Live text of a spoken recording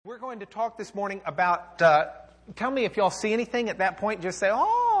going to talk this morning about, tell me if y'all see anything at that point, just say,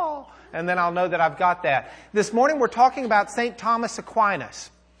 oh, and then I'll know that I've got that. This morning we're talking about St. Thomas Aquinas.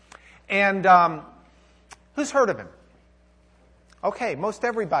 And who's heard of him? Okay, most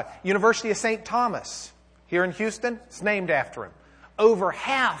everybody. University of St. Thomas here in Houston, it's named after him. Over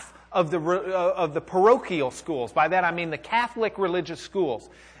half of the parochial schools, by that I mean the Catholic religious schools,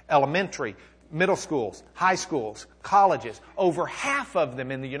 elementary, middle schools, high schools, colleges, over half of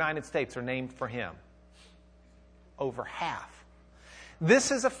them in the United States are named for him. Over half.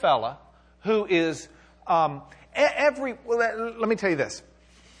 This is a fella who is let me tell you this.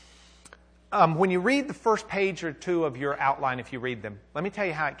 When you read the first page or two of your outline, if you read them, let me tell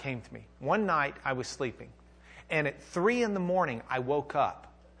you how it came to me. One night I was sleeping, and at 3 a.m. I woke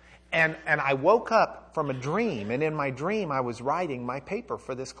up. And I woke up from a dream, and in my dream I was writing my paper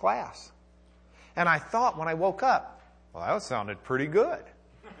for this class. And I thought when I woke up, well, that sounded pretty good.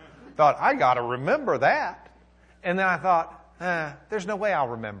 Thought, I got to remember that. And then I thought, there's no way I'll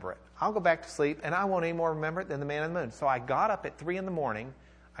remember it. I'll go back to sleep, and I won't any more remember it than the man in the moon. So I got up at 3 a.m,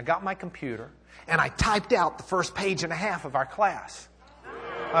 I got my computer, and I typed out the first page and a half of our class.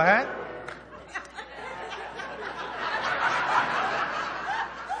 Okay?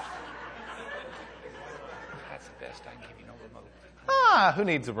 That's the best. I can give you no remote. Who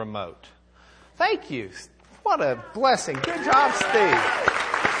needs a remote? Thank you. What a blessing. Good job, Steve.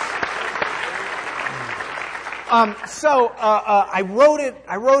 I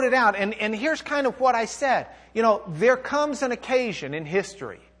wrote it out, and here's kind of what I said. You know, there comes an occasion in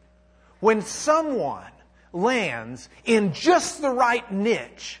history when someone lands in just the right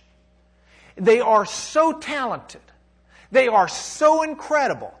niche. They are so talented. They are so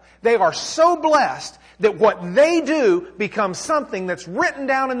incredible. They are so blessed that what they do becomes something that's written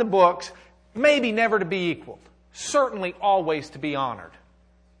down in the books, maybe never to be equaled, certainly always to be honored.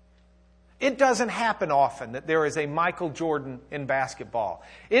 It doesn't happen often that there is a Michael Jordan in basketball.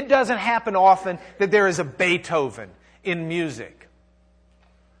 It doesn't happen often that there is a Beethoven in music.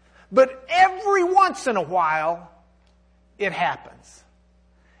 But every once in a while, it happens.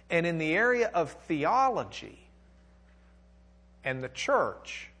 And in the area of theology and the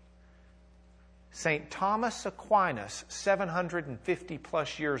church, St. Thomas Aquinas, 750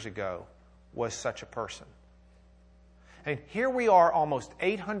 plus years ago, was such a person. And here we are almost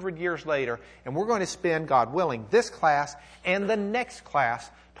 800 years later, and we're going to spend, God willing, this class and the next class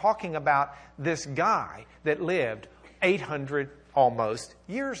talking about this guy that lived 800 almost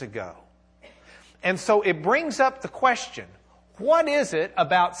years ago. And so it brings up the question, what is it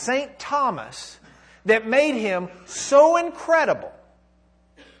about St. Thomas that made him so incredible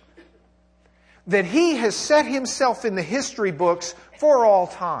that he has set himself in the history books for all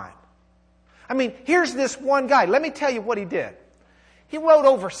time? I mean, here's this one guy. Let me tell you what he did. He wrote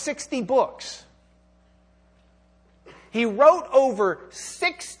over 60 books. He wrote over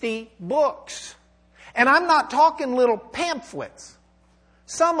 60 books. And I'm not talking little pamphlets.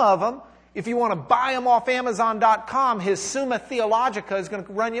 Some of them, if you want to buy them off Amazon.com, his Summa Theologica is going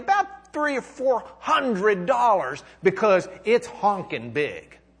to run you about $300 or $400 because it's honking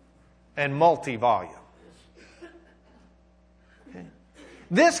big and multi-volume.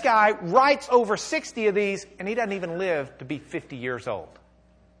 This guy writes over 60 of these, and he doesn't even live to be 50 years old.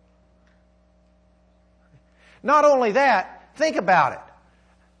 Not only that, think about it.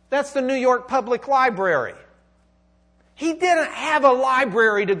 That's the New York Public Library. He didn't have a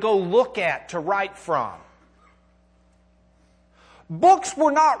library to go look at, to write from. Books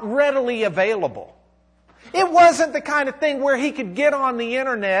were not readily available. It wasn't the kind of thing where he could get on the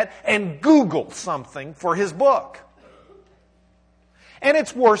internet and Google something for his book. And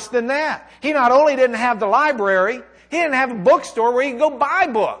it's worse than that. He not only didn't have the library, he didn't have a bookstore where he could go buy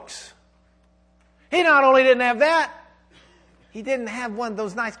books. He not only didn't have that, he didn't have one of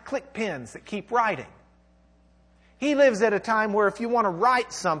those nice click pens that keep writing. He lives at a time where if you want to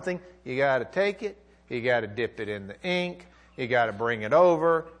write something, you got to take it, you got to dip it in the ink, you got to bring it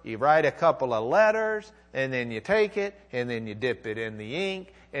over, you write a couple of letters, and then you take it, and then you dip it in the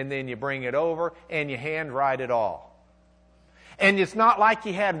ink, and then you bring it over, and you handwrite it all. And it's not like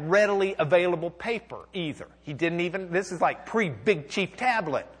he had readily available paper either. He didn't even, this is like pre-Big Chief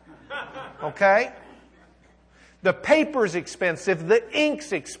tablet. Okay? The paper's expensive, the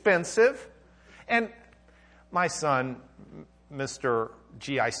ink's expensive. And my son, Mr.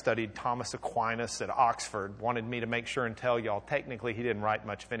 I studied Thomas Aquinas at Oxford, wanted me to make sure and tell y'all, technically he didn't write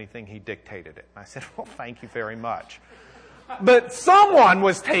much of anything, he dictated it. And I said, well, thank you very much. But someone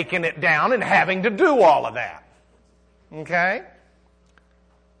was taking it down and having to do all of that. Okay?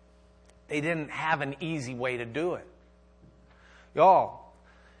 They didn't have an easy way to do it. Y'all,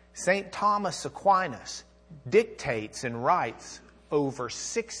 St. Thomas Aquinas dictates and writes over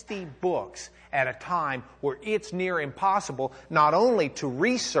 60 books at a time where it's near impossible not only to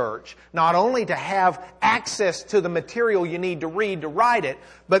research, not only to have access to the material you need to read to write it,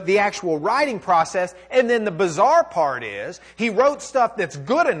 but the actual writing process. And then the bizarre part is, he wrote stuff that's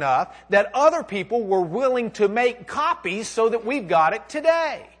good enough that other people were willing to make copies so that we've got it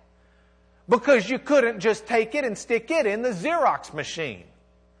today. Because you couldn't just take it and stick it in the Xerox machine.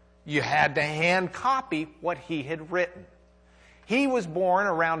 You had to hand copy what he had written. He was born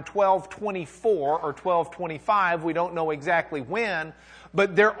around 1224 or 1225. We don't know exactly when.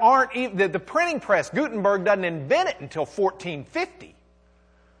 But there aren't even, the printing press, Gutenberg doesn't invent it until 1450.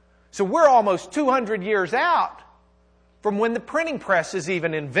 So we're almost 200 years out from when the printing press is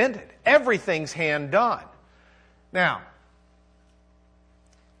even invented. Everything's hand done. Now,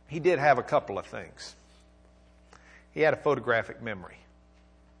 he did have a couple of things. He had a photographic memory.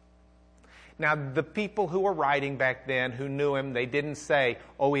 Now, the people who were writing back then who knew him, they didn't say,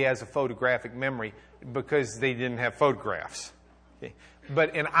 oh, he has a photographic memory, because they didn't have photographs. Okay.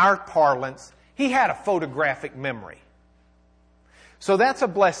 But in our parlance, he had a photographic memory. So that's a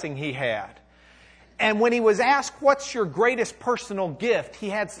blessing he had. And when he was asked, what's your greatest personal gift? He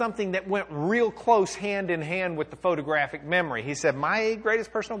had something that went real close hand in hand with the photographic memory. He said, my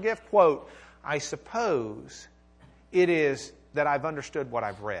greatest personal gift, quote, I suppose it is that I've understood what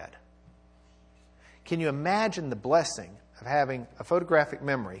I've read. Can you imagine the blessing of having a photographic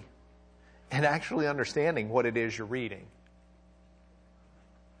memory and actually understanding what it is you're reading?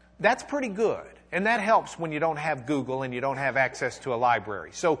 That's pretty good. And that helps when you don't have Google and you don't have access to a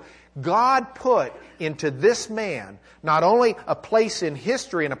library. So God put into this man not only a place in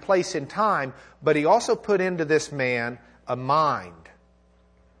history and a place in time, but He also put into this man a mind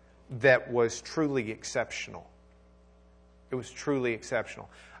that was truly exceptional. It was truly exceptional.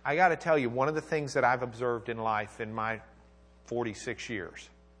 I got to tell you, one of the things that I've observed in life in my 46 years,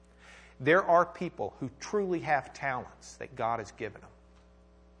 there are people who truly have talents that God has given them.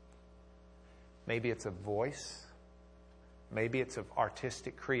 Maybe it's of voice. Maybe it's of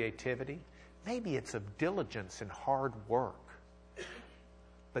artistic creativity. Maybe it's of diligence and hard work.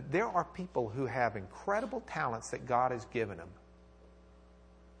 But there are people who have incredible talents that God has given them,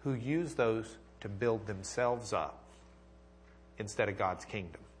 who use those to build themselves up instead of God's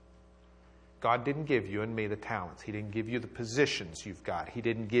kingdom. God didn't give you and me the talents. He didn't give you the positions you've got. He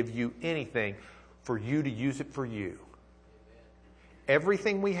didn't give you anything for you to use it for you.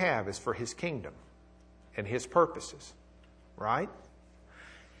 Everything we have is for His kingdom and His purposes. Right?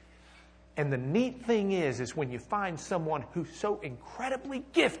 And the neat thing is when you find someone who's so incredibly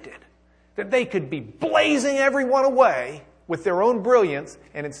gifted that they could be blazing everyone away with their own brilliance,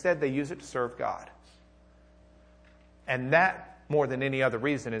 and instead they use it to serve God. And that, more than any other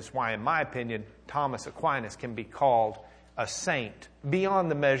reason, is why, in my opinion, Thomas Aquinas can be called a saint beyond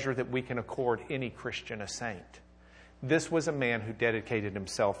the measure that we can accord any Christian a saint. This was a man who dedicated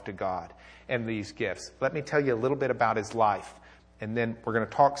himself to God and these gifts. Let me tell you a little bit about his life, and then we're going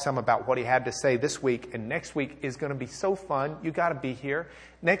to talk some about what he had to say this week. And next week is going to be so fun. You got to be here.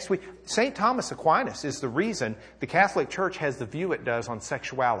 Next week, St. Thomas Aquinas is the reason the Catholic Church has the view it does on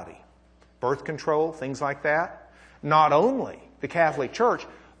sexuality, birth control, things like that. Not only the Catholic Church,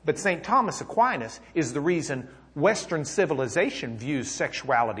 but St. Thomas Aquinas is the reason Western civilization views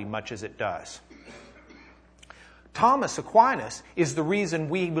sexuality much as it does. Thomas Aquinas is the reason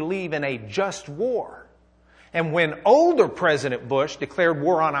we believe in a just war. And when older President Bush declared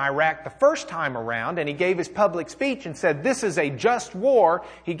war on Iraq the first time around, and he gave his public speech and said, this is a just war,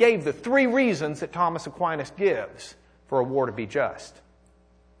 he gave the 3 reasons that Thomas Aquinas gives for a war to be just.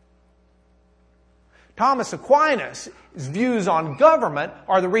 Thomas Aquinas' views on government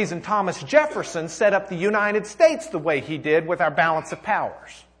are the reason Thomas Jefferson set up the United States the way he did with our balance of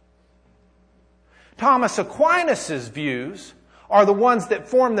powers. Thomas Aquinas' views are the ones that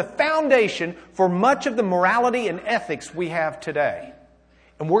form the foundation for much of the morality and ethics we have today.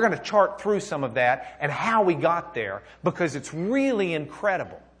 And we're going to chart through some of that and how we got there, because it's really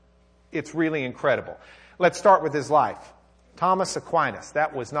incredible. It's really incredible. Let's start with his life. Thomas Aquinas,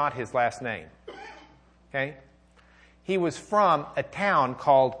 that was not his last name. Okay? He was from a town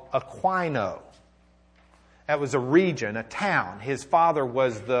called Aquino. That was a region, a town. His father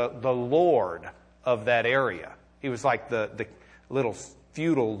was the lord of that area. He was like the little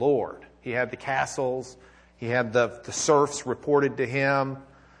feudal lord. He had the castles. He had the serfs reported to him.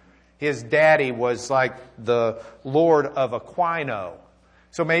 His daddy was like the Lord of Aquino.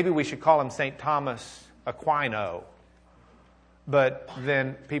 So maybe we should call him St. Thomas Aquino, But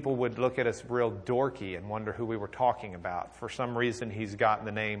then people would look at us real dorky and wonder who we were talking about. For some reason, he's gotten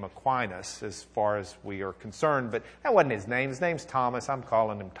the name Aquinas as far as we are concerned. But that wasn't his name. His name's Thomas. I'm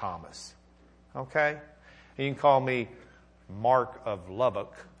calling him Thomas. Okay? You can call me Mark of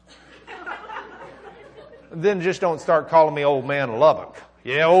Lubbock. Then just don't start calling me Old Man Lubbock.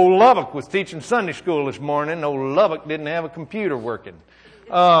 Yeah, old Lubbock was teaching Sunday school this morning. Old Lubbock didn't have a computer working.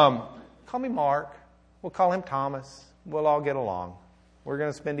 Call me Mark. We'll call him Thomas. We'll all get along. We're going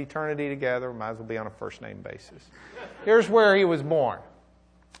to spend eternity together. Might as well be on a first-name basis. Here's where he was born.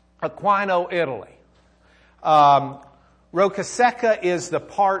 Aquino, Italy. Roccasecca is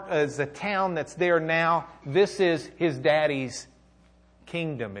the town that's there now. This is his daddy's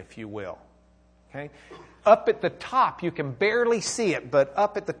kingdom, if you will. Okay? Up at the top, you can barely see it, but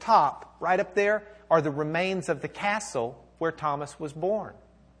up at the top, right up there, are the remains of the castle where Thomas was born.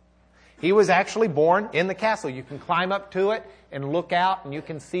 He was actually born in the castle. You can climb up to it and look out, and you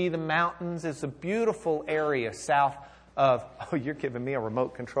can see the mountains. It's a beautiful area south of... Oh, you're giving me a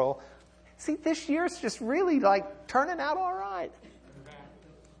remote control. See, this year it's just really like turning out all right.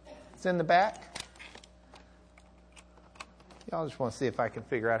 It's in the back. Y'all just want to see if I can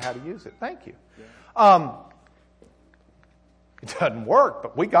figure out how to use it. Thank you. It doesn't work,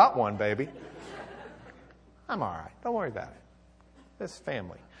 but we got one, baby. I'm all right. Don't worry about it. This is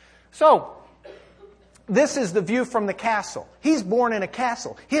family. So, this is the view from the castle. He's born in a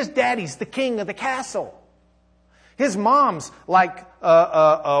castle. His daddy's the king of the castle. His mom's like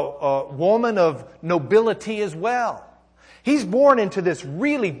a woman of nobility as well. He's born into this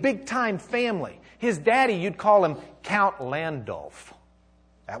really big-time family. His daddy, you'd call him Count Landulf.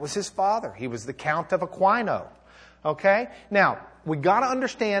 That was his father. He was the Count of Aquino. Okay? Now, we got to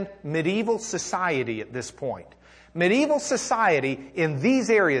understand medieval society at this point. Medieval society in these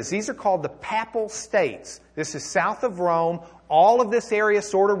areas, these are called the Papal States. This is south of Rome. All of this area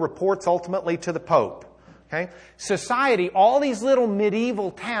sort of reports ultimately to the Pope. Okay? Society, all these little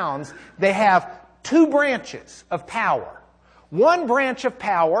medieval towns, they have two branches of power. One branch of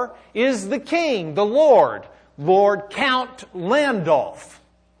power is the king, the Lord Count Landulf,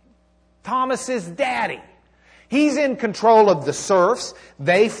 Thomas's daddy. He's in control of the serfs.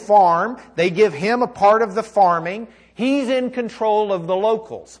 They farm. They give him a part of the farming. He's in control of the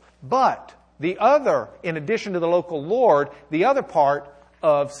locals. But the other, in addition to the local lord, the other part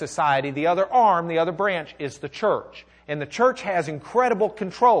of society, the other arm, the other branch is the church. And the church has incredible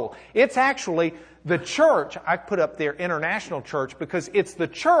control. It's actually the church, I put up there international church, because it's the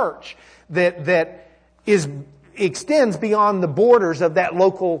church that extends beyond the borders of that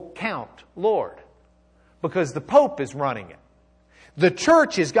local count, Lord. Because the Pope is running it. The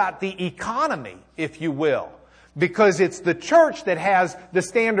church has got the economy, if you will. Because it's the church that has the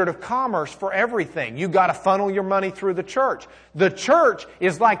standard of commerce for everything. You've got to funnel your money through the church. The church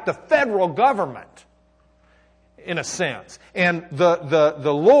is like the federal government, in a sense. And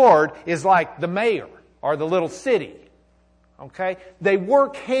the Lord is like the mayor or the little city. Okay? They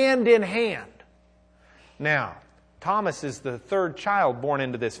work hand in hand. Now, Thomas is the third child born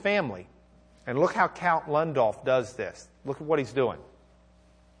into this family. And look how Count Landulf does this. Look at what he's doing.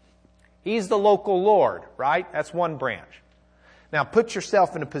 He's the local lord, right? That's one branch. Now put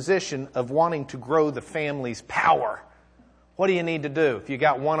yourself in a position of wanting to grow the family's power. What do you need to do if you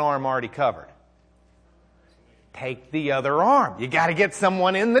got one arm already covered? Take the other arm. You got to get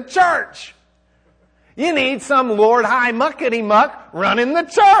someone in the church. You need some Lord High Muckety Muck running the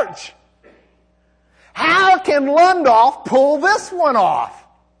church. How can Landulf pull this one off?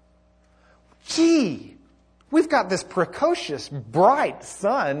 Gee, we've got this precocious, bright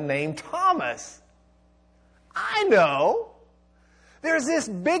son named Thomas. I know. There's this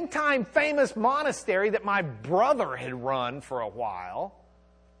big-time famous monastery that my brother had run for a while.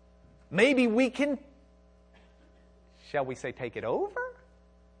 Maybe we can, shall we say, take it over?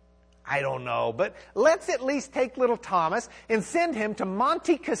 I don't know, but let's at least take little Thomas and send him to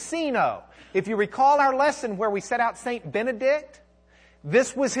Monte Cassino. If you recall our lesson where we set out St. Benedict,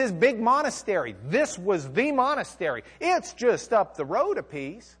 this was his big monastery. This was the monastery. It's just up the road a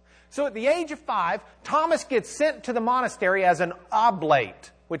piece. So at the age of 5, Thomas gets sent to the monastery as an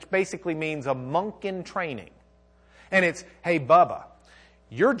oblate, which basically means a monk in training. And it's, hey, Bubba,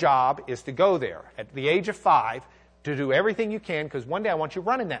 your job is to go there at the age of 5 to do everything you can, because one day I want you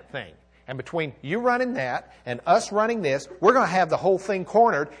running that thing. And between you running that and us running this, we're going to have the whole thing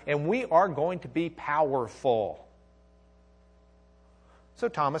cornered, and we are going to be powerful. So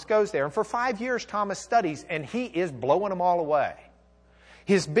Thomas goes there, and for 5 years Thomas studies, and he is blowing them all away.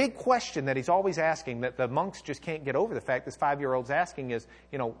 His big question that he's always asking, that the monks just can't get over the fact this 5-year-old's asking is,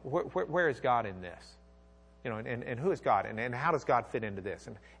 where is God in this? And who is God? And how does God fit into this?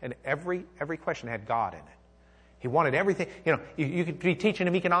 And every question had God in it. He wanted everything. You could be teaching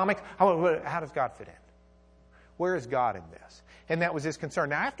him economics. How does God fit in? Where is God in this? And that was his concern.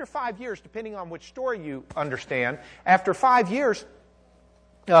 Now, after 5 years, depending on which story you understand, after 5 years,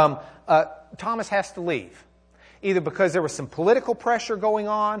 Thomas has to leave. Either because there was some political pressure going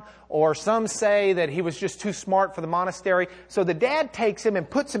on, or some say that he was just too smart for the monastery. So the dad takes him and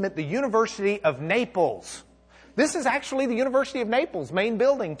puts him at the University of Naples. This is actually the University of Naples main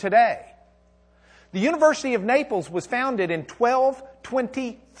building today. The University of Naples was founded in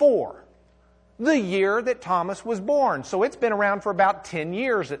 1224, the year that Thomas was born. So it's been around for about 10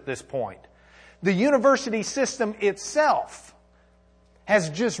 years at this point. The university system itself has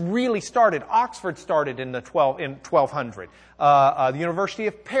just really started. Oxford started in 1200. The University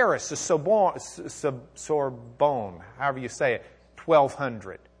of Paris, the Sorbonne, however you say it,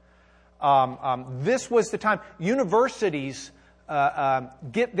 1200. This was the time. Universities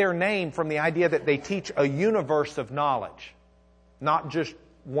get their name from the idea that they teach a universe of knowledge, not just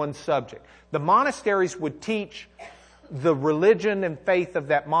one subject. The monasteries would teach the religion and faith of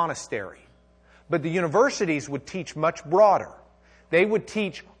that monastery, but the universities would teach much broader. They would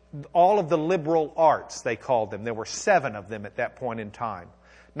teach all of the liberal arts, they called them. There were 7 of them at that point in time.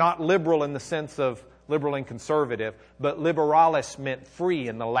 Not liberal in the sense of liberal and conservative, but liberalis meant free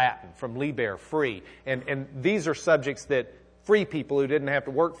in the Latin, from liber, free. And these are subjects that free people who didn't have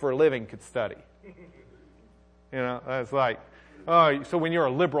to work for a living could study. It's like, so when you're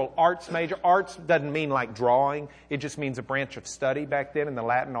a liberal arts major, arts doesn't mean like drawing. It just means a branch of study back then in the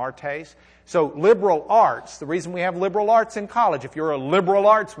Latin artes. So liberal arts, the reason we have liberal arts in college, if you're a liberal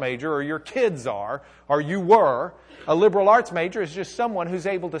arts major, or your kids are, or you were, a liberal arts major is just someone who's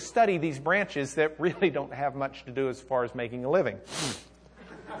able to study these branches that really don't have much to do as far as making a living.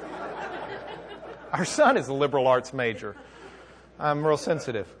 Our son is a liberal arts major. I'm real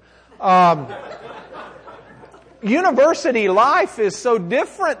sensitive. University life is so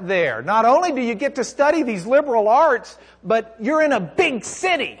different there. Not only do you get to study these liberal arts, but you're in a big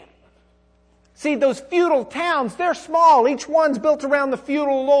city. See, those feudal towns, they're small. Each one's built around the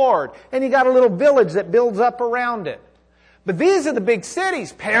feudal lord. And you got a little village that builds up around it. But these are the big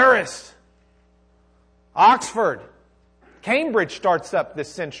cities. Paris, Oxford, Cambridge starts up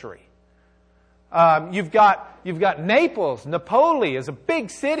this century. You've got Naples. Napoli is a big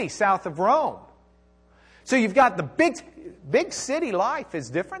city south of Rome. So you've got the big city life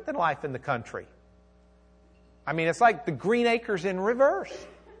is different than life in the country. I mean, it's like the Green Acres in reverse.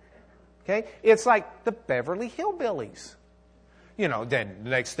 Okay? It's like the Beverly Hillbillies. Then the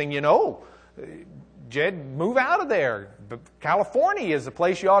next thing you know, Jed, move out of there. California is the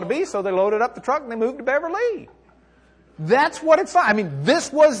place you ought to be, so they loaded up the truck and they moved to Beverly. That's what it's like. I mean,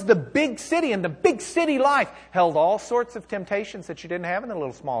 this was the big city, and the big city life held all sorts of temptations that you didn't have in the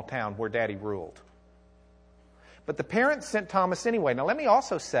little small town where Daddy ruled. But the parents sent Thomas anyway. Now, let me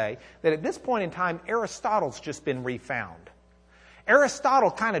also say that at this point in time, Aristotle's just been refound.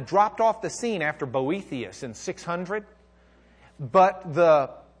 Aristotle kind of dropped off the scene after Boethius in 600. But the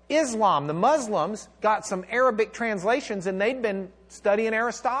Islam, the Muslims, got some Arabic translations, and they'd been studying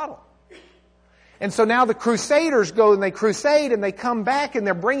Aristotle. And so now the Crusaders go and they crusade and they come back and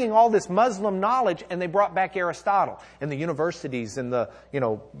they're bringing all this Muslim knowledge, and they brought back Aristotle. And the universities and the,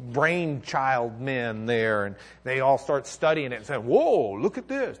 brainchild men there, and they all start studying it and saying, whoa, look at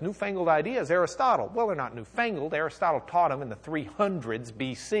this, newfangled ideas, Aristotle. Well, they're not newfangled. Aristotle taught them in the 300s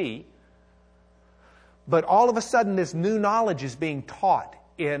BC. But all of a sudden this new knowledge is being taught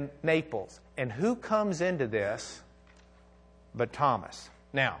in Naples. And who comes into this but Thomas?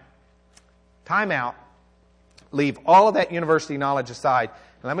 Now, time out. Leave all of that university knowledge aside.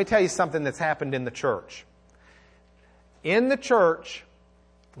 And let me tell you something that's happened in the church. In the church,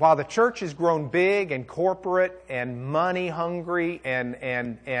 while the church has grown big and corporate and money hungry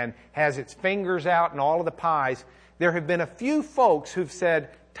and has its fingers out in all of the pies, there have been a few folks who've said,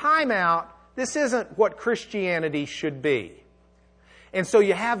 time out, this isn't what Christianity should be. And so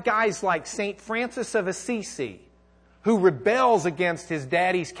you have guys like St. Francis of Assisi, who rebels against his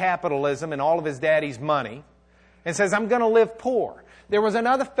daddy's capitalism and all of his daddy's money and says, I'm going to live poor. There was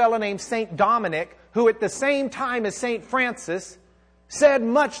another fellow named St. Dominic who at the same time as St. Francis said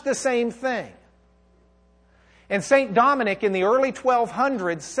much the same thing. And St. Dominic in the early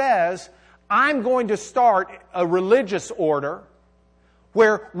 1200s says, I'm going to start a religious order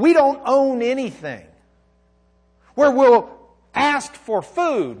where we don't own anything, where we'll ask for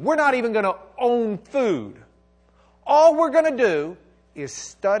food. We're not even going to own food. All we're going to do is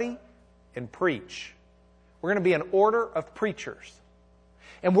study and preach. We're going to be an order of preachers.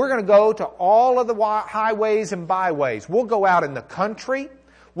 And we're going to go to all of the highways and byways. We'll go out in the country.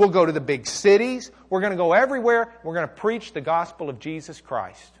 We'll go to the big cities. We're going to go everywhere. We're going to preach the gospel of Jesus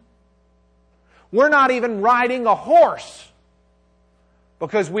Christ. We're not even riding a horse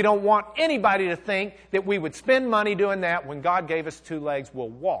because we don't want anybody to think that we would spend money doing that. When God gave us 2 legs, we'll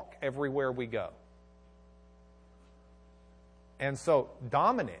walk everywhere we go. And so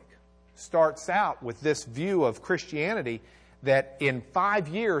Dominic starts out with this view of Christianity that in 5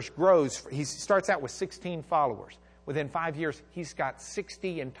 years grows. He starts out with 16 followers. Within 5 years, he's got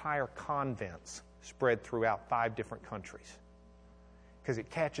 60 entire convents spread throughout 5 different countries because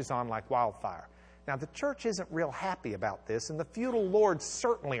it catches on like wildfire. Now, the church isn't real happy about this, and the feudal lords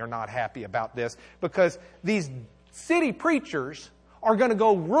certainly are not happy about this because these city preachers are going to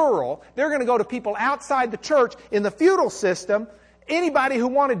go rural. They're going to go to people outside the church. In the feudal system, anybody who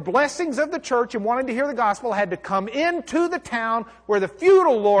wanted blessings of the church and wanted to hear the gospel had to come into the town where the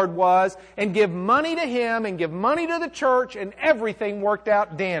feudal lord was and give money to him and give money to the church, and everything worked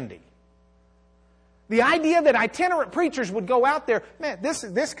out dandy. The idea that itinerant preachers would go out there, man,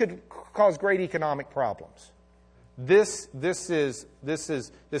 this could cause great economic problems. This is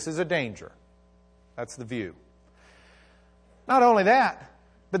a danger. That's the view. Not only that,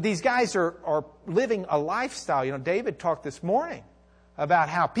 but these guys are living a lifestyle. You know, David talked this morning about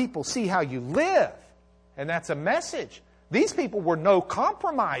how people see how you live. And that's a message. These people were no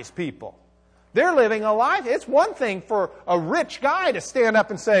compromise people. They're living a life. It's one thing for a rich guy to stand up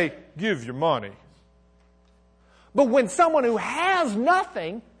and say, give your money. But when someone who has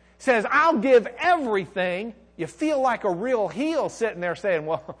nothing says, I'll give everything, you feel like a real heel sitting there saying,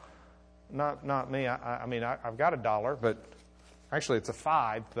 well, not me. I mean, I've got $1, but actually it's a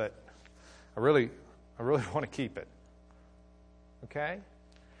 5, but I really want to keep it. Okay?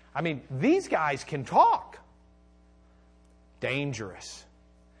 I mean, these guys can talk. Dangerous.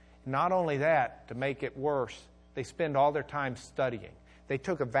 Not only that, to make it worse, they spend all their time studying. They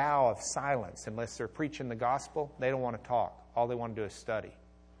took a vow of silence. Unless they're preaching the gospel, they don't want to talk. All they want to do is study.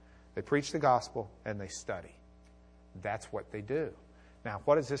 They preach the gospel and they study. That's what they do. Now,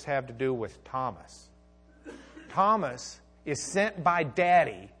 what does this have to do with Thomas? Thomas is sent by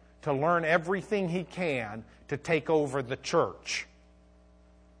Daddy to learn everything he can to take over the church.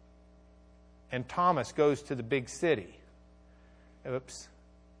 And Thomas goes to the big city. Oops.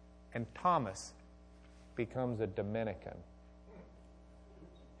 And Thomas becomes a Dominican.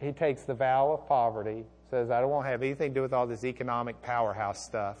 He takes the vow of poverty, says, I don't want to have anything to do with all this economic powerhouse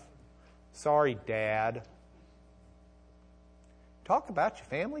stuff. Sorry, Dad. Talk about your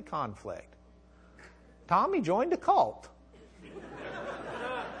family conflict. Tommy joined a cult.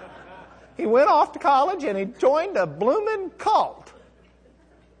 He went off to college and he joined a blooming cult.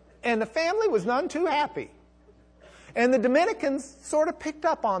 And the family was none too happy. And the Dominicans sort of picked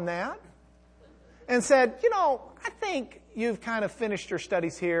up on that and said, you know, I think you've kind of finished your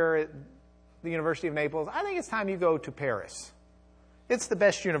studies here at the University of Naples. I think it's time you go to Paris. It's the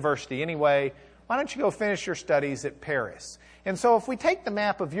best university anyway. Why don't you go finish your studies at Paris? And so if we take the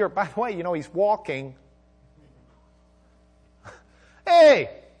map of Europe, by the way, you know, he's walking. Hey,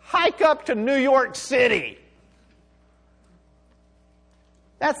 hike up to New York City.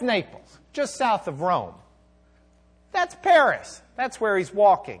 That's Naples, just south of Rome. That's Paris. That's where he's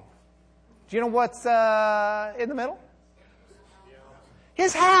walking. Do you know what's in the middle?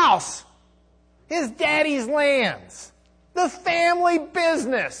 His house. His daddy's lands. The family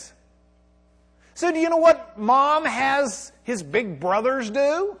business. So do you know what Mom has his big brothers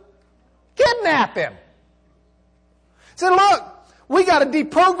do? Kidnap him. Said, look, we got to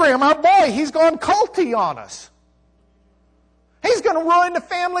deprogram our boy. He's gone culty on us. He's going to ruin the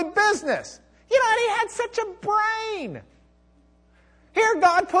family business. You know, he had such a brain. Here,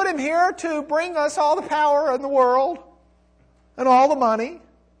 God put him here to bring us all the power in the world and all the money.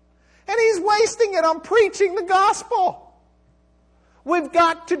 And he's wasting it on preaching the gospel. We've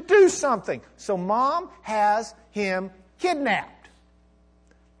got to do something. So Mom has him kidnapped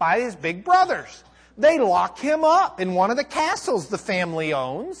by his big brothers. They lock him up in one of the castles the family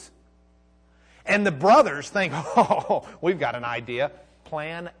owns. And the brothers think, oh, we've got an idea.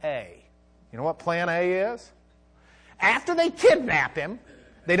 Plan A. You know what Plan A is? After they kidnap him,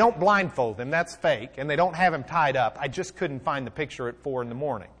 they don't blindfold him. That's fake. And they don't have him tied up. I just couldn't find the picture at 4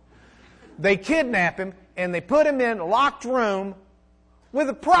 a.m. They kidnap him and they put him in a locked room with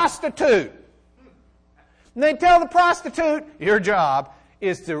a prostitute. And they tell the prostitute, your job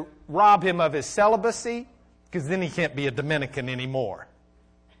is to rob him of his celibacy, because then he can't be a Dominican anymore.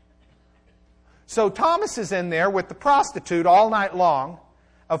 So Thomas is in there with the prostitute all night long.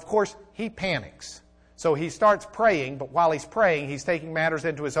 Of course, he panics. So he starts praying, but while he's praying, he's taking matters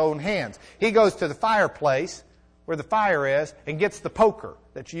into his own hands. He goes to the fireplace, where the fire is, and gets the poker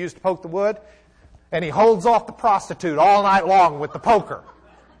that you use to poke the wood, and he holds off the prostitute all night long with the poker.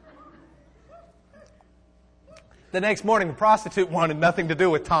 The next morning, the prostitute wanted nothing to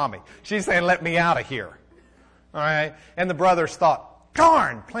do with Tommy. She's saying, let me out of here. All right? And the brothers thought,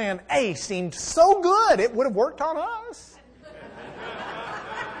 darn, plan A seemed so good, it would have worked on us.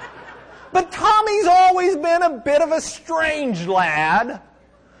 But Tommy's always been a bit of a strange lad.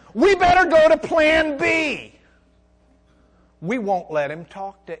 We better go to plan B. We won't let him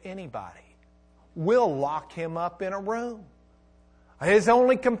talk to anybody. We'll lock him up in a room. His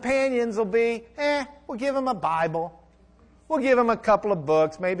only companions will be, we'll give him a Bible. We'll give him a couple of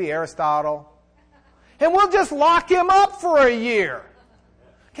books, maybe Aristotle. And we'll just lock him up for a year.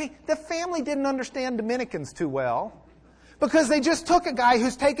 Okay, the family didn't understand Dominicans too well because they just took a guy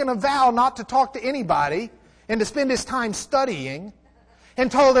who's taken a vow not to talk to anybody and to spend his time studying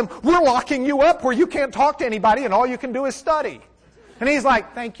and told him, we're locking you up where you can't talk to anybody and all you can do is study. And he's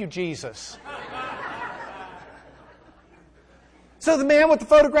like, thank you, Jesus. So the man with the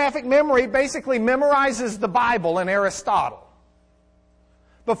photographic memory basically memorizes the Bible and Aristotle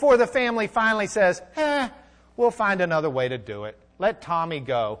before the family finally says, we'll find another way to do it. Let Tommy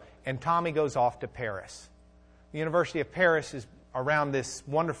go. And Tommy goes off to Paris. The University of Paris is around this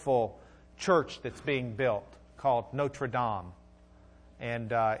wonderful church that's being built called Notre Dame.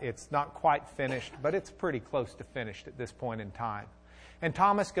 And it's not quite finished, but it's pretty close to finished at this point in time. And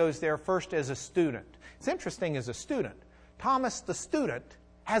Thomas goes there first as a student. It's interesting as a student. Thomas the student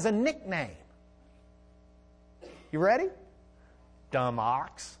has a nickname. You ready? Dumb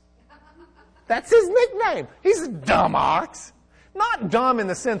Ox. That's his nickname. He's a dumb ox. Not dumb in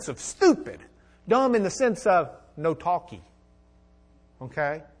the sense of stupid. Dumb in the sense of no talkie.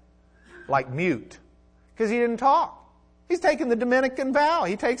 Okay? Like mute. Because he didn't talk. He's taking the Dominican vow.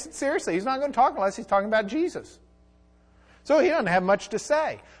 He takes it seriously. He's not going to talk unless he's talking about Jesus. So he doesn't have much to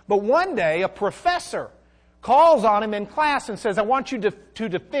say. But one day, a professor calls on him in class and says, I want you to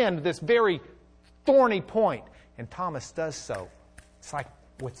defend this very thorny point. And Thomas does so. It's like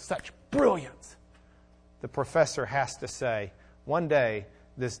with such brilliance. The professor has to say, one day,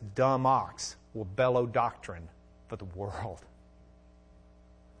 this dumb ox will bellow doctrine for the world.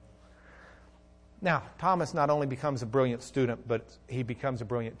 Now, Thomas not only becomes a brilliant student, but he becomes a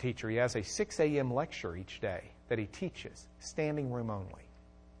brilliant teacher. He has a 6 a.m. lecture each day that he teaches, standing room only.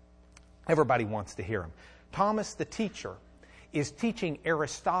 Everybody wants to hear him. Thomas, the teacher, is teaching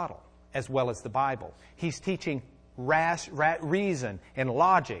Aristotle as well as the Bible. He's teaching reason and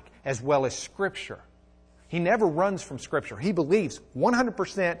logic as well as Scripture. He never runs from Scripture. He believes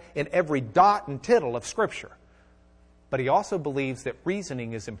 100% in every dot and tittle of Scripture. But he also believes that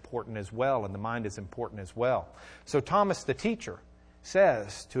reasoning is important as well, and the mind is important as well. So Thomas, the teacher,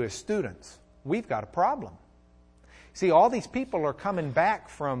 says to his students, we've got a problem. See, all these people are coming back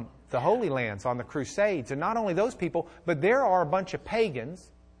from the Holy Lands on the Crusades. And not only those people, but there are a bunch of pagans.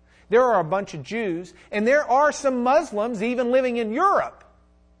 There are a bunch of Jews. And there are some Muslims even living in Europe.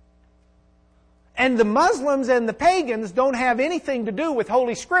 And the Muslims and the pagans don't have anything to do with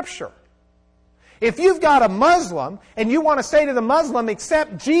Holy Scripture. If you've got a Muslim and you want to say to the Muslim,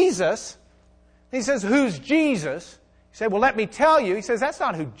 accept Jesus, he says, who's Jesus? You say, well, let me tell you. He says, that's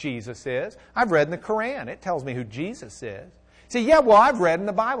not who Jesus is. I've read in the Quran. It tells me who Jesus is. You say, yeah, well, I've read in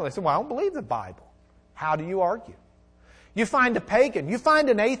the Bible. They say, well, I don't believe the Bible. How do you argue? You find a pagan, you find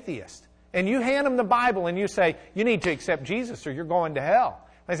an atheist, and you hand them the Bible and you say, you need to accept Jesus or you're going to hell.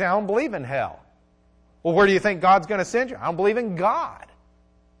 They say, I don't believe in hell. Well, where do you think God's going to send you? I don't believe in God.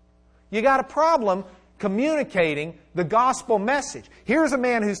 You got a problem communicating the gospel message. Here's a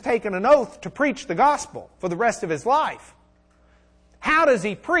man who's taken an oath to preach the gospel for the rest of his life. How does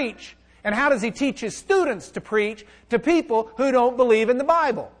he preach, and how does he teach his students to preach to people who don't believe in the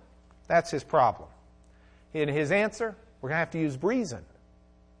Bible? That's his problem. In his answer, we're going to have to use reason.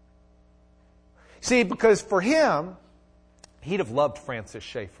 See, because for him, he'd have loved Francis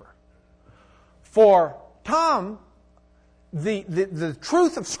Schaeffer. For Tom, the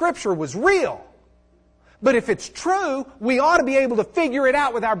truth of Scripture was real. But if it's true, we ought to be able to figure it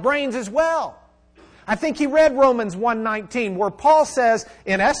out with our brains as well. I think he read Romans 1:19, where Paul says,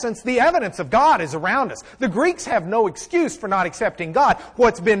 in essence, the evidence of God is around us. The Greeks have no excuse for not accepting God.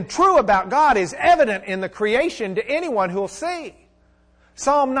 What's been true about God is evident in the creation to anyone who will see.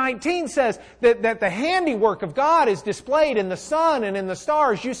 Psalm 19 says that the handiwork of God is displayed in the sun and in the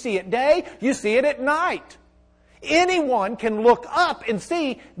stars. You see it day, you see it at night. Anyone can look up and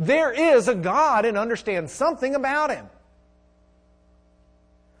see there is a God and understand something about Him.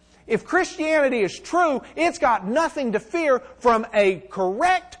 If Christianity is true, it's got nothing to fear from a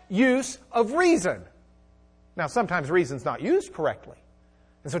correct use of reason. Now, sometimes reason's not used correctly.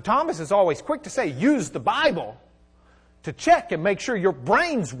 And so Thomas is always quick to say, use the Bible to check and make sure your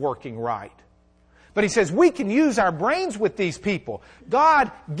brain's working right. But he says we can use our brains with these people.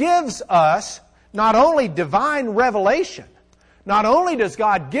 God gives us not only divine revelation, not only does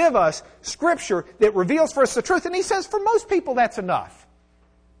God give us Scripture that reveals for us the truth, and he says for most people that's enough.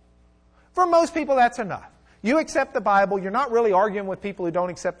 For most people that's enough. You accept the Bible, you're not really arguing with people who don't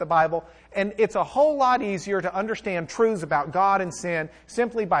accept the Bible, and it's a whole lot easier to understand truths about God and sin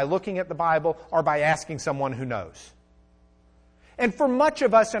simply by looking at the Bible or by asking someone who knows. And for much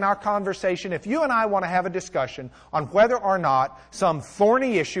of us in our conversation, if you and I want to have a discussion on whether or not some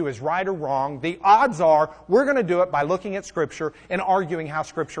thorny issue is right or wrong, the odds are we're going to do it by looking at Scripture and arguing how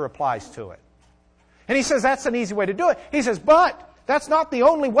Scripture applies to it. And he says that's an easy way to do it. He says, but that's not the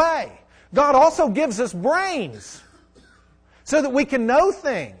only way. God also gives us brains so that we can know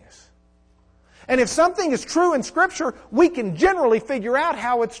things. And if something is true in Scripture, we can generally figure out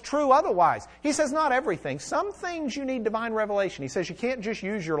how it's true otherwise. He says not everything. Some things you need divine revelation. He says you can't just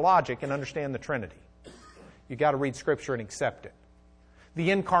use your logic and understand the Trinity. You've got to read Scripture and accept it.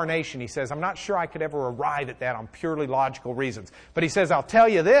 The incarnation, he says, I'm not sure I could ever arrive at that on purely logical reasons. But he says, I'll tell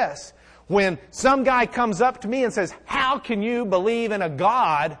you this. When some guy comes up to me and says, how can you believe in a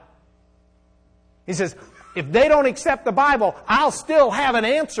God? He says, if they don't accept the Bible, I'll still have an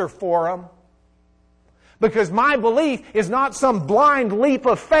answer for them. Because my belief is not some blind leap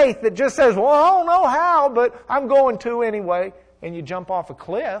of faith that just says, well, I don't know how, but I'm going to anyway. And you jump off a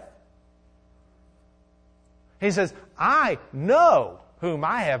cliff. He says, I know whom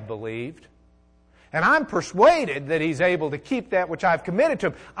I have believed. And I'm persuaded that He's able to keep that which I've committed to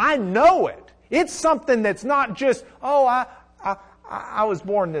Him. I know it. It's something that's not just, I was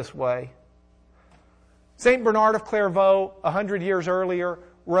born this way. St. Bernard of Clairvaux, 100 years earlier,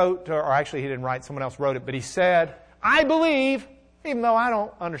 wrote, or actually he didn't write, someone else wrote it, but he said, I believe, even though I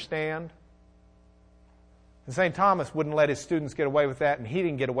don't understand. And St. Thomas wouldn't let his students get away with that, and he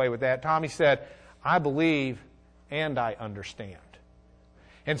didn't get away with that. Tommy said, I believe and I understand.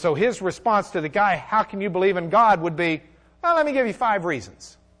 And so his response to the guy, how can you believe in God, would be, well, let me give you 5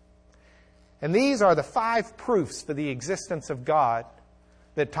 reasons. And these are the 5 proofs for the existence of God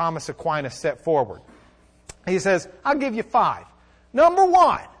that Thomas Aquinas set forward. He says, I'll give you 5. Number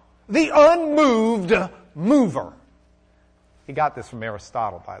 1, the unmoved mover. He got this from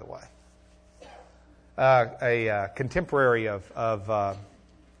Aristotle, by the way. A contemporary of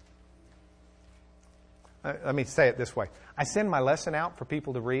let me say it this way. I send my lesson out for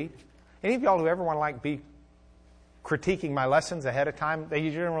people to read. Any of y'all who ever want to be critiquing my lessons ahead of time, they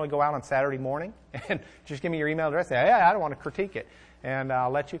generally go out on Saturday morning and just give me your email address. Say, hey, I don't want to critique it. And I'll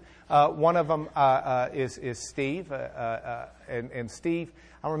let you. One of them is Steve. And Steve,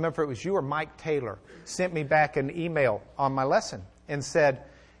 I don't remember if it was you or Mike Taylor, sent me back an email on my lesson and said,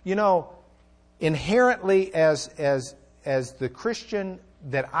 you know, inherently as the Christian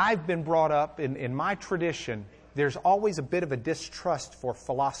that I've been brought up in my tradition, there's always a bit of a distrust for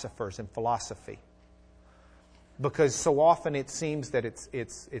philosophers and philosophy. Because so often it seems that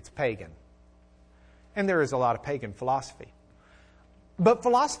it's pagan. And there is a lot of pagan philosophy. But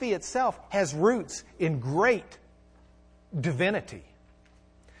philosophy itself has roots in great divinity.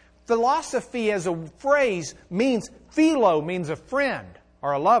 Philosophy as a phrase means, philo means a friend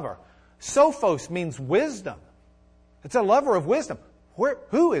or a lover. Sophos means wisdom. It's a lover of wisdom.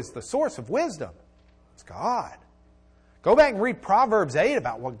 Who is the source of wisdom? It's God. Go back and read Proverbs 8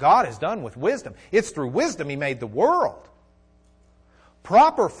 about what God has done with wisdom. It's through wisdom He made the world.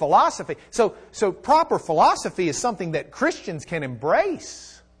 Proper philosophy. So proper philosophy is something that Christians can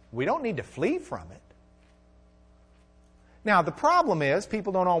embrace. We don't need to flee from it. Now, the problem is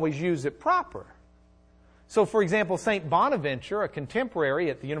people don't always use it proper. So, for example, St. Bonaventure, a contemporary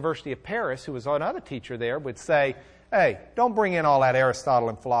at the University of Paris, who was another teacher there, would say, hey, don't bring in all that Aristotle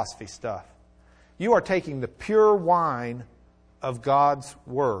and philosophy stuff. You are taking the pure wine of God's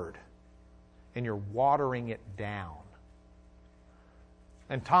Word and you're watering it down.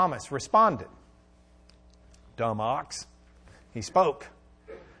 And Thomas responded. Dumb ox. He spoke.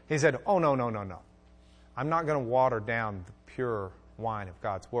 He said, oh, no. I'm not going to water down the pure wine of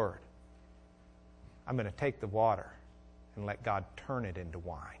God's Word. I'm going to take the water and let God turn it into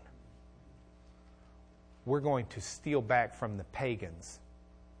wine. We're going to steal back from the pagans'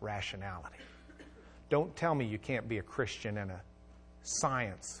 rationality. Don't tell me you can't be a Christian and a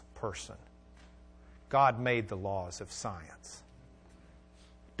science person. God made the laws of science.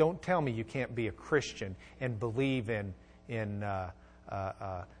 Don't tell me you can't be a Christian and believe in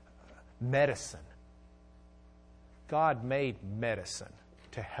medicine. God made medicine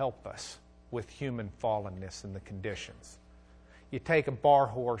to help us with human fallenness and the conditions. You take a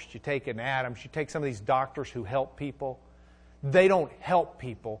Barhorst, you take an Adams, you take some of these doctors who help people. They don't help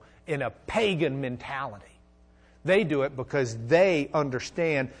people in a pagan mentality. They do it because they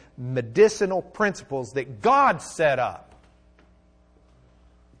understand medicinal principles that God set up.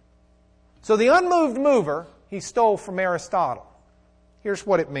 So the unmoved mover, he stole from Aristotle. Here's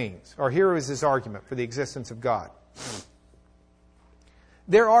what it means, or here is his argument for the existence of God.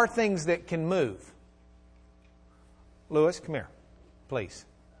 There are things that can move. Lewis, come here, please.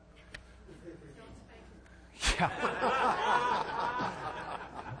 Yeah.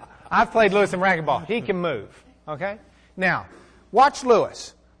 I've played Lewis in racquetball. He can move. Okay? Now, watch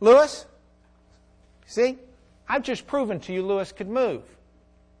Lewis. Lewis, see? I've just proven to you Lewis could move.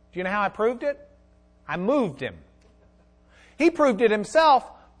 Do you know how I proved it? I moved him. He proved it himself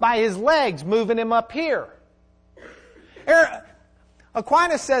by his legs moving him up here.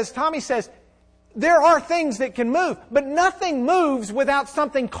 Aquinas says, Tommy says, there are things that can move, but nothing moves without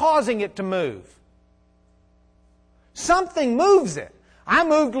something causing it to move. Something moves it. I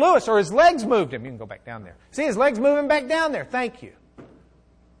moved Lewis, or his legs moved him. You can go back down there. See, his legs moving back down there. Thank you.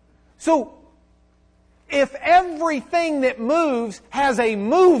 So, if everything that moves has a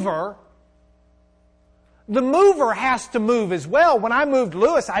mover, the mover has to move as well. When I moved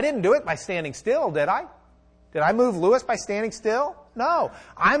Lewis, I didn't do it by standing still, did I? Did I move Lewis by standing still? No.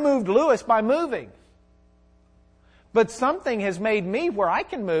 I moved Lewis by moving. But something has made me where I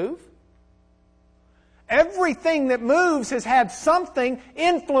can move. Everything that moves has had something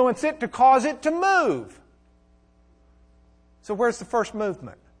influence it to cause it to move. So where's the first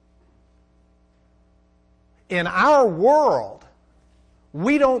movement? In our world,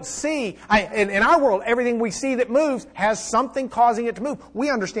 we don't see, in our world, everything we see that moves has something causing it to move. We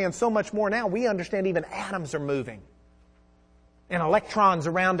understand so much more now. We understand even atoms are moving. And electrons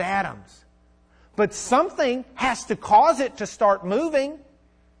around atoms. But something has to cause it to start moving.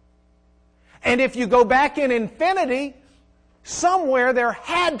 And if you go back in infinity, somewhere there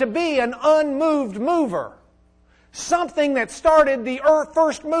had to be an unmoved mover. Something that started the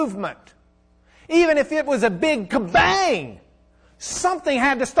first movement. Even if it was a big kabang, something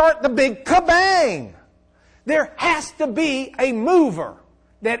had to start the big kabang. There has to be a mover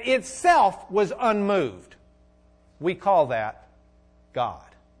that itself was unmoved. We call that God.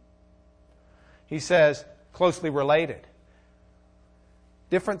 He says, closely related.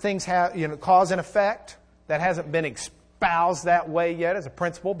 Different things have, cause and effect. That hasn't been espoused that way yet as a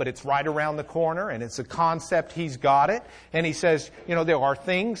principle, but it's right around the corner, and it's a concept. He's got it. And he says, there are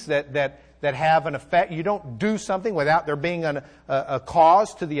things that have an effect. You don't do something without there being a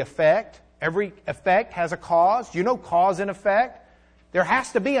cause to the effect. Every effect has a cause. You know cause and effect? There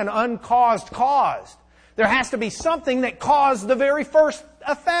has to be an uncaused cause. There has to be something that caused the very first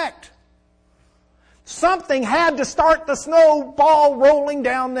effect. Something had to start the snowball rolling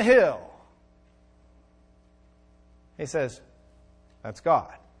down the hill. He says, that's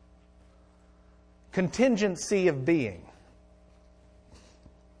God. Contingency of being.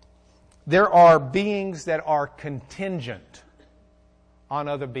 There are beings that are contingent on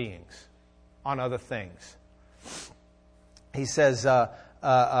other beings, on other things. He says,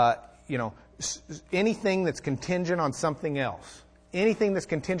 anything that's contingent on something else,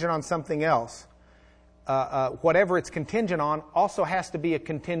 whatever it's contingent on also has to be a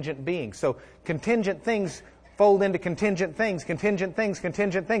contingent being. So contingent things fold into contingent things.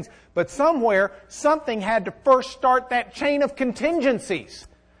 But somewhere, something had to first start that chain of contingencies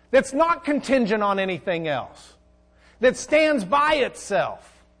that's not contingent on anything else, that stands by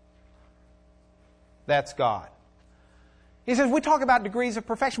itself. That's God. He says, we talk about degrees of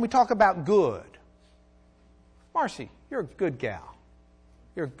perfection. We talk about good. Marcy, you're a good gal.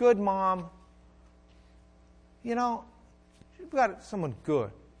 You're a good mom. You've got someone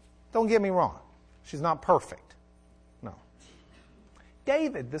good. Don't get me wrong. She's not perfect. No.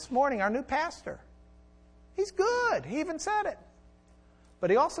 David, this morning, our new pastor, he's good. He even said it. But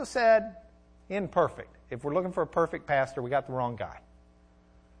he also said, imperfect. If we're looking for a perfect pastor, we got the wrong guy.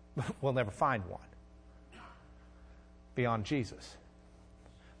 We'll never find one beyond Jesus.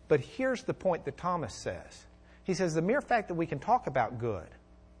 But here's the point that Thomas says. He says the mere fact that we can talk about good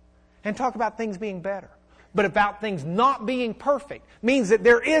and talk about things being better, but about things not being perfect, means that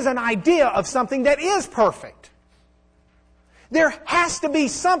there is an idea of something that is perfect. There has to be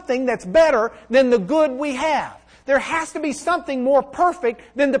something that's better than the good we have. There has to be something more perfect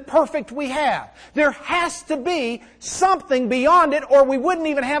than the perfect we have. There has to be something beyond it, or we wouldn't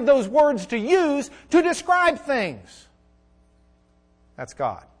even have those words to use to describe things. That's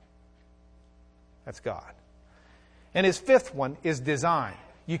God. That's God. And his fifth one is design.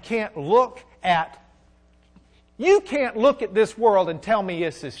 You can't look at this world and tell me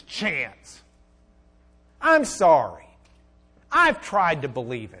this is chance. I'm sorry. I've tried to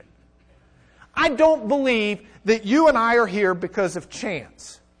believe it. I don't believe that you and I are here because of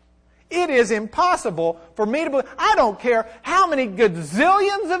chance. It is impossible for me to believe. I don't care how many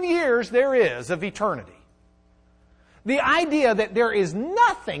gazillions of years there is of eternity. The idea that there is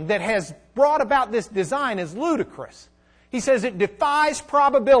nothing that has brought about this design is ludicrous. He says it defies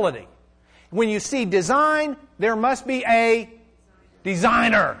probability. When you see design, there must be a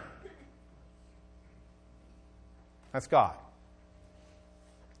designer. That's God.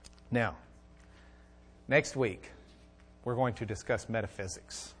 Now, next week, we're going to discuss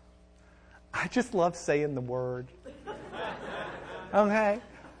metaphysics. I just love saying the word. Okay?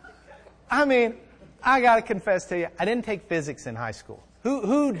 I mean, I got to confess to you, I didn't take physics in high school.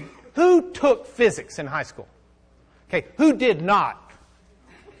 Who took physics in high school? Okay, who did not?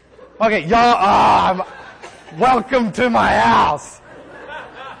 Okay, y'all, welcome to my house.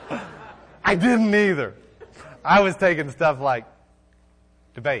 I didn't either. I was taking stuff like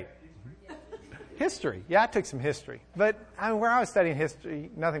debate. History. Yeah, I took some history. But where I was studying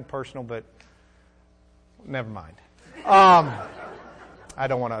history, nothing personal, but never mind. I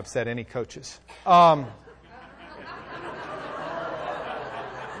don't want to upset any coaches. That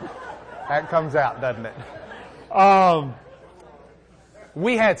comes out, doesn't it?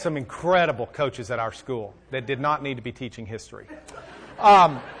 We had some incredible coaches at our school that did not need to be teaching history.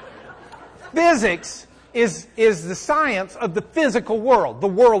 Physics is the science of the physical world, the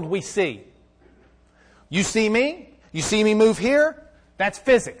world we see. You see me move here? That's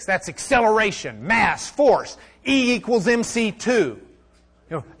physics. That's acceleration, mass, force. E equals mc2.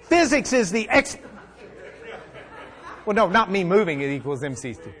 Physics is the well, no, not me moving, it equals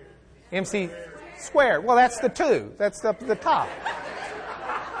mc2. mc squared. Well, that's the 2. That's up at the top.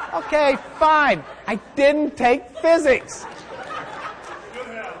 Okay, fine. I didn't take physics.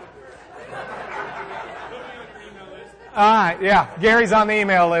 All right, yeah. Gary's on the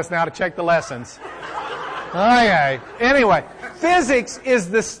email list now to check the lessons. Okay. Anyway, physics is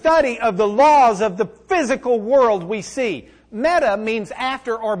the study of the laws of the physical world we see. Meta means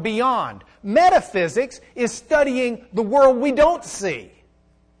after or beyond. Metaphysics is studying the world we don't see.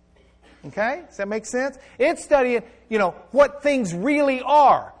 Okay? Does that make sense? It's studying, what things really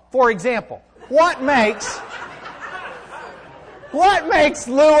are. For example, what makes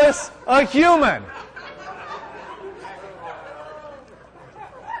Lewis a human?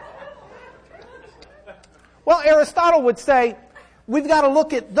 Well, Aristotle would say, we've got to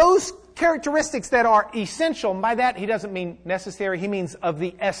look at those characteristics that are essential. And by that, he doesn't mean necessary. He means of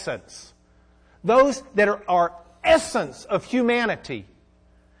the essence. Those that are essence of humanity.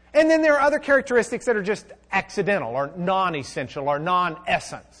 And then there are other characteristics that are just accidental or non-essential or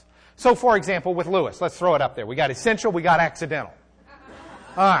non-essence. So, for example, with Lewis, let's throw it up there. We got essential, we got accidental.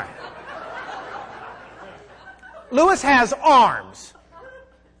 All right. Lewis has arms.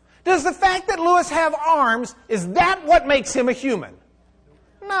 Does the fact that Lewis have arms, is that what makes him a human?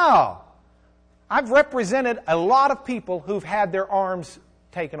 No. I've represented a lot of people who've had their arms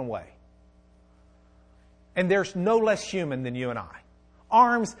taken away. And there's no less human than you and I.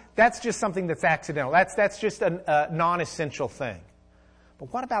 Arms, that's just something that's accidental. That's just a non-essential thing.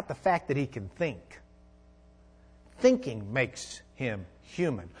 But what about the fact that he can think? Thinking makes him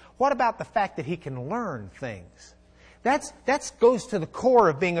human. What about the fact that he can learn things? That goes to the core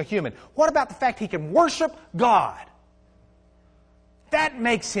of being a human. What about the fact he can worship God? That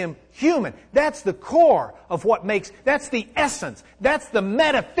makes him human. That's the core of that's the essence. That's the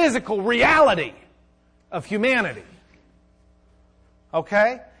metaphysical reality of humanity.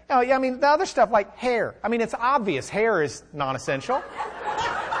 Okay? The other stuff like hair. It's obvious hair is non-essential.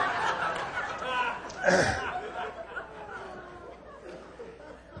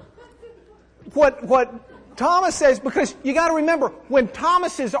 What Thomas says, because you got to remember, when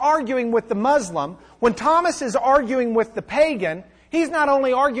Thomas is arguing with the Muslim, when Thomas is arguing with the pagan, he's not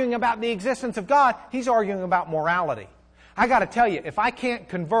only arguing about the existence of God, he's arguing about morality. I got to tell you, if I can't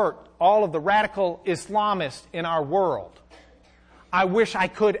convert all of the radical Islamists in our world, I wish I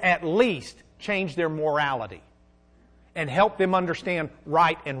could at least change their morality and help them understand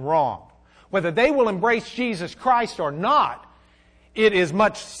right and wrong. Whether they will embrace Jesus Christ or not, it is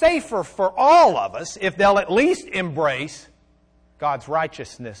much safer for all of us if they'll at least embrace God's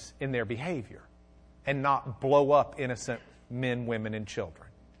righteousness in their behavior and not blow up innocent men, women, and children.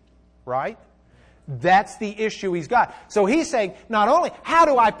 Right? That's the issue he's got. So he's saying, not only how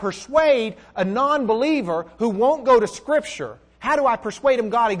do I persuade a non-believer who won't go to Scripture How do I persuade them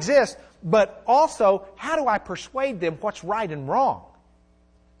God exists? But also, how do I persuade them what's right and wrong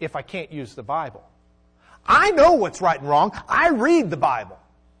if I can't use the Bible? I know what's right and wrong. I read the Bible.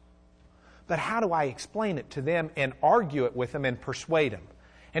 But how do I explain it to them and argue it with them and persuade them?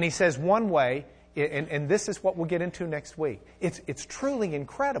 And he says one way, and this is what we'll get into next week. It's truly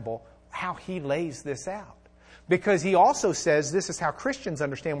incredible how he lays this out. Because he also says this is how Christians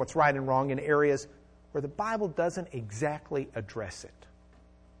understand what's right and wrong in areas where the Bible doesn't exactly address it.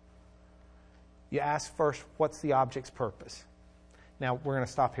 You ask first, what's the object's purpose? Now, we're going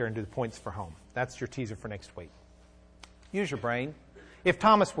to stop here and do the points for home. That's your teaser for next week. Use your brain. If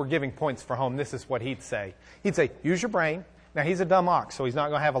Thomas were giving points for home, this is what he'd say. He'd say, use your brain. Now, he's a dumb ox, so he's not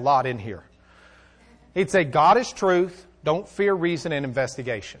going to have a lot in here. He'd say, God is truth. Don't fear reason and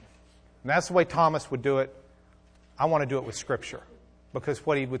investigation. And that's the way Thomas would do it. I want to do it with Scripture. Because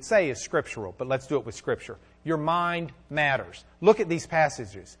what he would say is scriptural, but let's do it with Scripture. Your mind matters. Look at these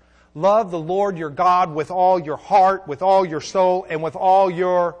passages. Love the Lord your God with all your heart, with all your soul, and with all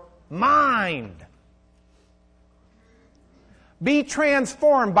your mind. Be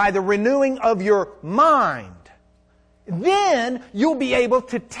transformed by the renewing of your mind. Then you'll be able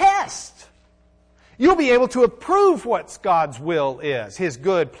to test. You'll be able to approve what God's will is, His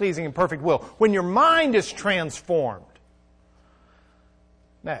good, pleasing, and perfect will, when your mind is transformed.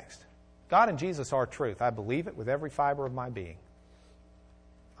 Next, God and Jesus are truth. I believe it with every fiber of my being.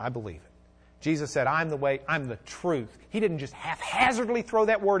 I believe it. Jesus said, I'm the way, I'm the truth. He didn't just haphazardly throw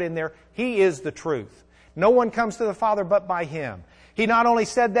that word in there. He is the truth. No one comes to the Father but by Him. He not only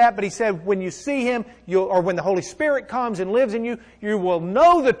said that, but He said, when you see Him, or when the Holy Spirit comes and lives in you, you will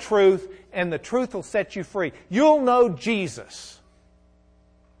know the truth, and the truth will set you free. You'll know Jesus.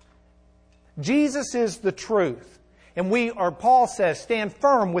 Jesus is the truth. And Paul says, stand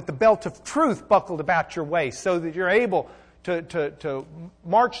firm with the belt of truth buckled about your waist, so that you're able to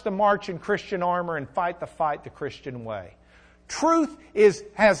march the march in Christian armor and fight the fight the Christian way. Truth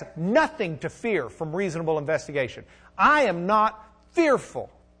has nothing to fear from reasonable investigation. I am not fearful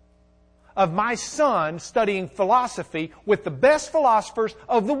of my son studying philosophy with the best philosophers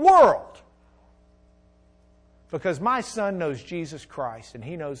of the world. Because my son knows Jesus Christ, and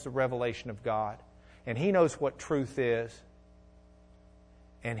he knows the revelation of God, and he knows what truth is,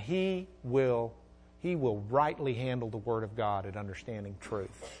 and he will rightly handle the Word of God at understanding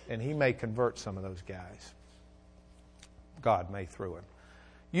truth. And he may convert some of those guys. God may through him.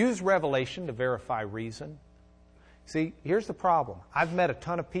 Use revelation to verify reason. See, here's the problem. I've met a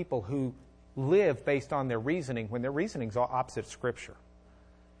ton of people who live based on their reasoning when their reasoning's opposite Scripture.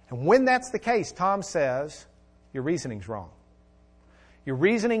 And when that's the case, Tom says, your reasoning's wrong. Your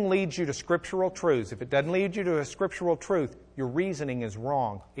reasoning leads you to scriptural truths. If it doesn't lead you to a scriptural truth, your reasoning is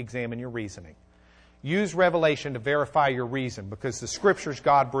wrong. Examine your reasoning. Use revelation to verify your reason, because the Scripture's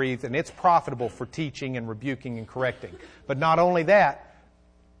God-breathed and it's profitable for teaching and rebuking and correcting. But not only that,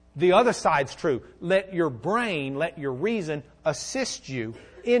 the other side's true. Let your brain, let your reason assist you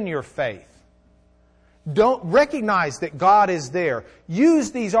in your faith. Don't recognize that God is there.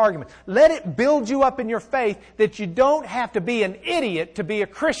 Use these arguments. Let it build you up in your faith that you don't have to be an idiot to be a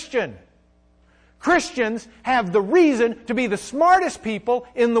Christian. Christians have the reason to be the smartest people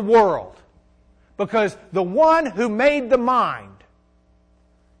in the world. Because the one who made the mind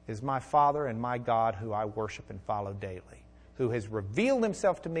is my Father and my God, who I worship and follow daily, who has revealed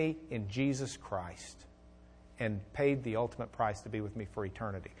Himself to me in Jesus Christ and paid the ultimate price to be with me for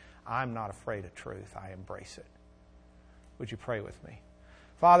eternity. I'm not afraid of truth. I embrace it. Would you pray with me?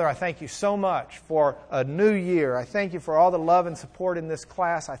 Father, I thank You so much for a new year. I thank You for all the love and support in this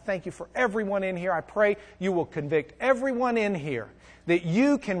class. I thank You for everyone in here. I pray You will convict everyone in here, that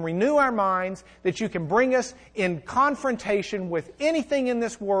You can renew our minds, that You can bring us in confrontation with anything in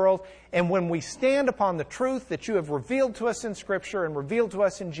this world, and when we stand upon the truth that You have revealed to us in Scripture and revealed to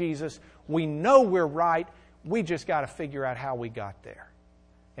us in Jesus, we know we're right. We just got to figure out how we got there.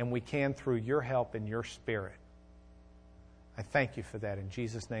 And we can through Your help and Your Spirit. I thank You for that. In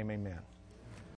Jesus' name, amen.